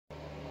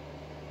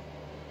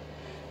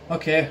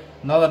Okay,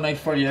 another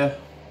knife for you.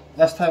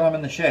 This time I'm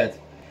in the shed.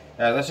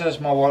 This is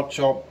my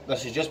workshop.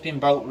 This has just been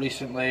built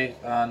recently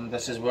and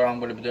this is where I'm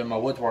going to be doing my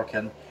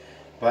woodworking.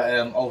 But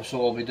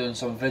also I'll be doing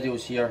some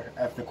videos here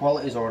if the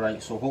quality is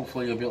alright, so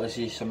hopefully you'll be able to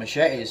see some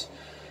machetes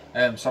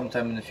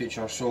sometime in the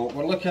future. So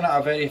we're looking at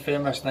a very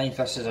famous knife.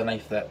 This is a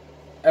knife that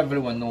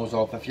everyone knows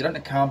of. If you're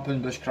into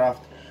camping,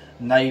 bushcraft,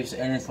 knives,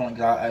 anything like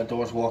that,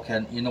 outdoors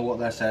walking, you know what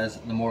this is,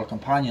 the Mora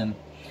Companion.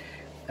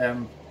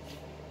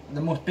 The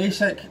most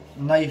basic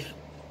knife,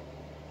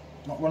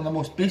 one of the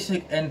most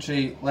basic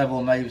entry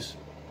level knives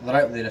that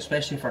are out there,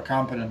 especially for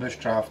camping and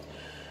bushcraft,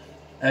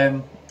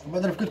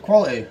 but they're of good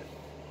quality.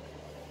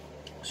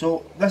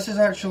 So this is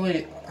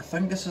actually, I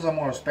think this is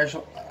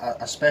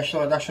a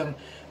special edition,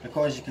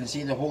 because you can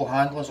see the whole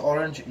handle is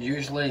orange.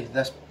 Usually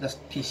this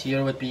piece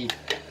here would be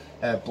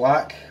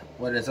black,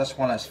 whereas this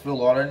one is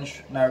full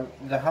orange. Now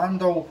the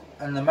handle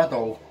in the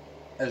middle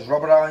is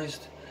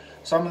rubberized.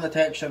 Some of the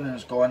texture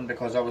is gone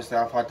because obviously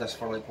I've had this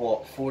for like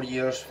what, 4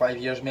 years, 5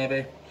 years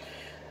maybe,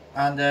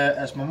 and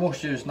it's my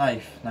most used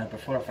knife. Now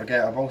before I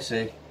forget, I will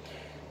say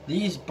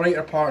these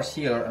brighter parts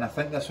here, and I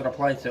think this would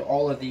apply to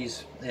all of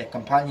these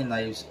companion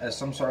knives, is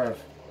some sort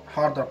of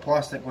harder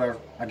plastic where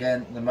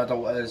again the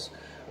middle is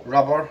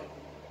rubber.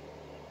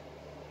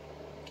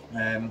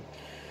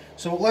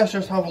 So let's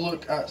just have a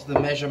look at the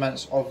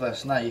measurements of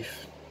this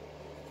knife.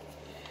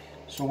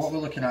 So what we're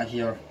looking at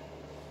here,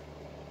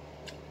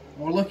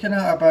 we're looking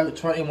at about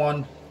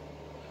 21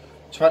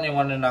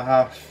 and a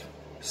half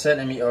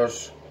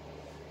centimeters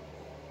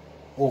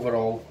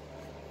overall.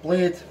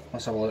 Blade,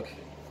 let's have a look,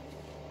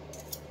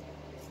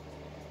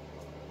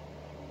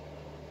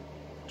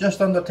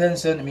 just under 10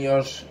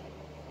 centimeters.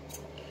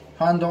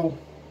 Handle,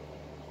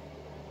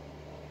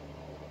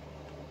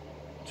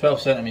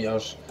 12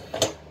 centimeters.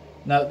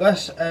 Now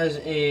this is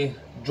a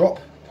drop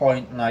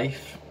point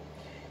knife,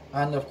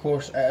 and of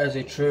course it is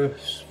a true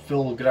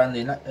full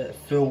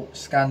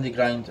Scandi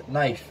grind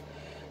knife.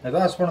 Now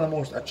that's one of the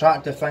most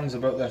attractive things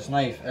about this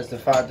knife, is the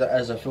fact that it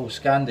is a full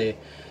Scandi.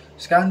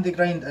 Scandi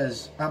grind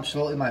is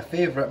absolutely my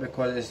favourite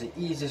because it's the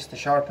easiest to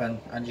sharpen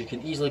and you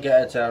can easily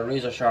get it to a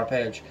razor sharp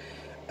edge.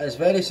 It's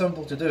very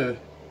simple to do,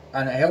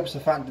 and it helps the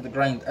fact that the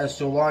grind is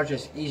so large,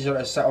 it's easier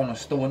to sit on a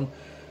stone,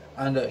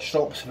 and it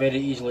strops very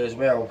easily as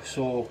well.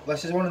 So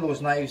this is one of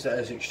those knives that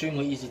is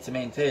extremely easy to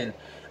maintain,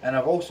 and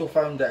I've also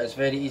found that it's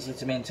very easy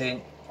to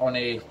maintain on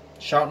a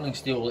sharpening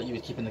steel that you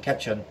would keep in the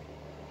kitchen.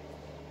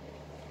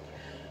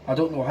 I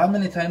don't know how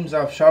many times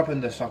I've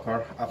sharpened this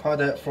sucker. I've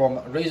had it from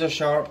razor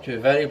sharp to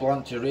very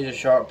blunt to razor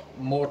sharp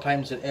more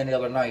times than any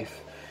other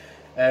knife.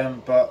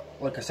 But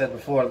like I said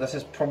before, this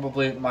is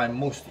probably my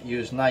most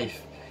used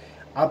knife.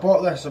 I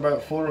bought this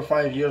about 4 or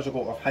 5 years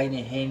ago of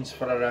Heine Haynes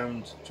for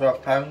around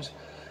 £12.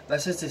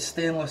 This is the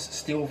stainless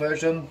steel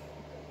version.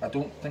 I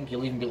don't think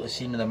you'll even be able to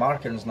see any of the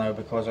markings now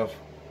because of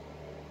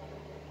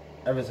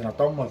everything I've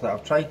done with it.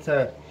 I've tried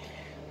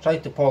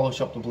to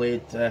polish up the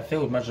blade,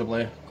 failed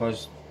miserably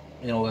because,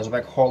 you know, there's a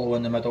big hollow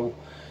in the middle.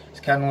 It's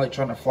kind of like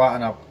trying to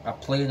flatten a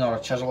plane or a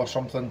chisel or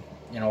something.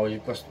 You know,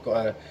 you've just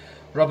got to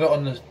rub it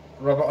on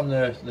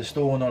the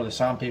stone or the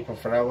sandpaper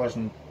for hours,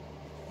 and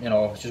you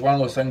know, it's just one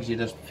of those things you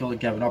just feel like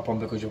giving up on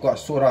because you've got a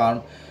sore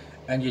arm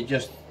and you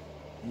just,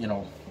 you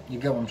know, you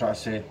get what I'm trying to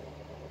say.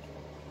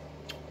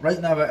 Right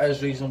now it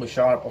is reasonably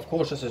sharp. Of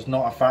course this is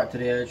not a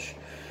factory edge.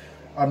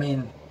 I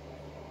mean,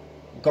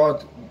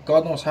 God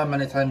knows how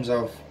many times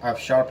I've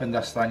sharpened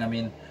this thing. I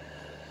mean,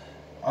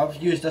 I've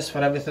used this for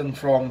everything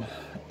from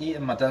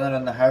eating my dinner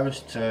in the house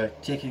to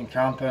taking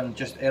camping.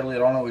 Just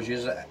earlier on I was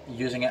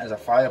using it as a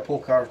fire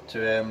poker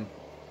to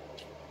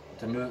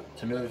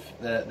move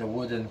the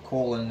wood and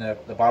coal in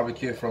the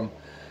barbecue from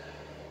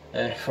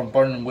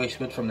burning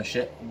waste wood from the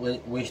shed.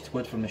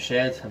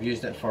 I've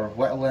used it for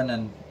whittling,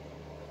 and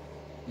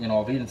you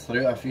know, I've even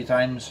threw it a few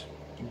times.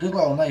 Good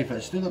little knife.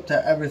 It stood up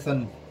to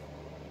everything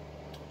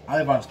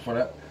I've asked from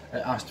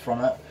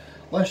it.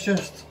 Let's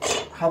just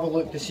have a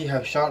look to see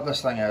how sharp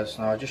this thing is.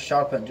 Now I just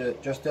sharpened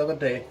it just the other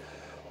day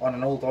on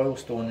an old oil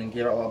stone and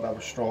gave it a little bit of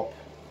a strop.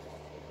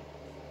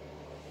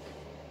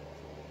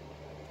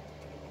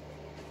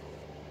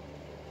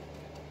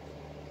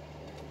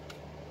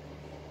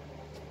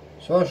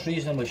 So that's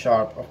reasonably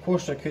sharp. Of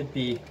course it could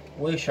be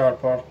way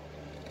sharper,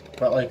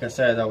 but like I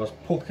said, I was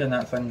poking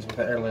at things with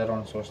it earlier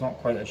on, so it's not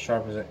quite as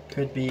sharp as it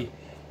could be.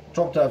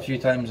 Dropped it a few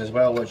times as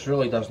well, which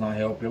really does not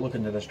help. You're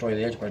looking to destroy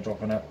the edge by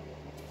dropping it.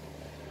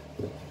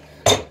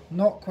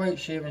 Not quite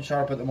shaving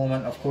sharp at the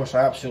moment. Of course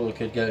I absolutely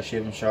could get it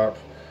shaving sharp.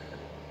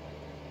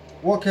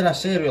 What can I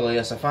say really?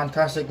 It's a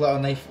fantastic little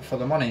knife for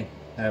the money.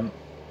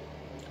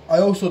 I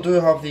also do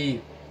have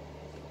the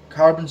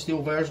carbon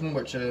steel version,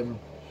 which I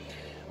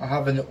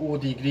have in the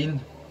OD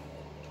green.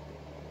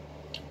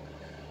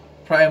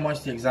 Pretty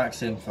much the exact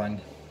same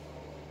thing.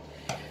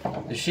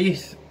 The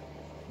sheath,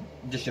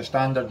 just your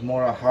standard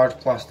Mora hard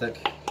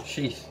plastic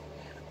sheath.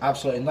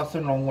 Absolutely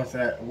nothing wrong with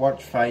it,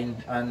 worked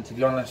fine, and to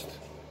be honest,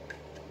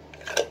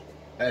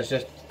 it's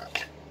just,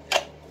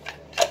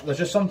 there's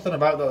just something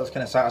about that that's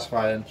kind of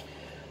satisfying.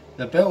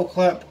 The belt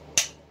clip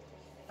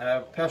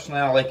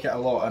Personally, I like it a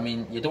lot. I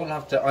mean, you don't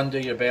have to undo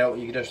your belt,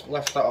 you can just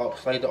lift that up,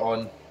 slide it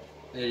on,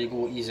 there you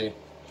go, easy.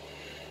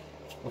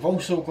 We've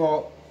also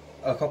got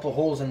a couple of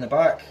holes in the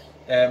back.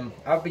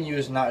 I've been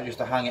using that just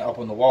to hang it up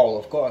on the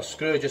wall. I've got a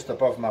screw just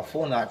above my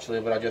phone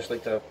actually, where I just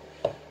like to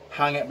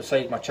hang it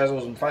beside my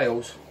chisels and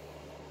files.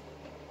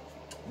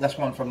 This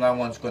one from now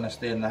on is going to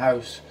stay in the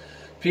house.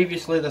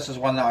 Previously this is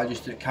one that I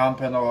used to do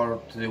camping or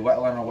to do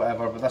whittling or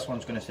whatever, but this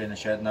one's going to stay in the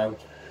shed now.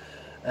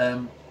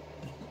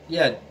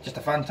 Yeah, just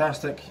a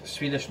fantastic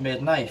Swedish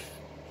made knife.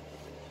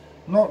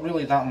 Not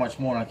really that much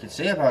more I could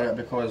say about it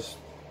because,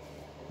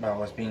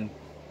 well, it's been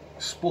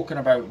spoken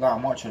about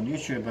that much on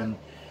YouTube, and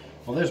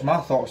well, there's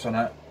my thoughts on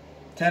it.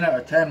 10 out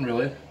of 10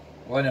 really.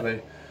 Well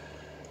anyway,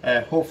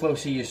 hopefully I'll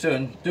see you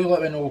soon. Do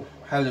let me know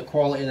how the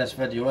quality of this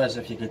video is,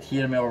 if you could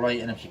hear me alright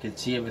and if you could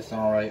see everything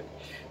alright.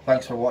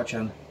 Thanks for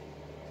watching.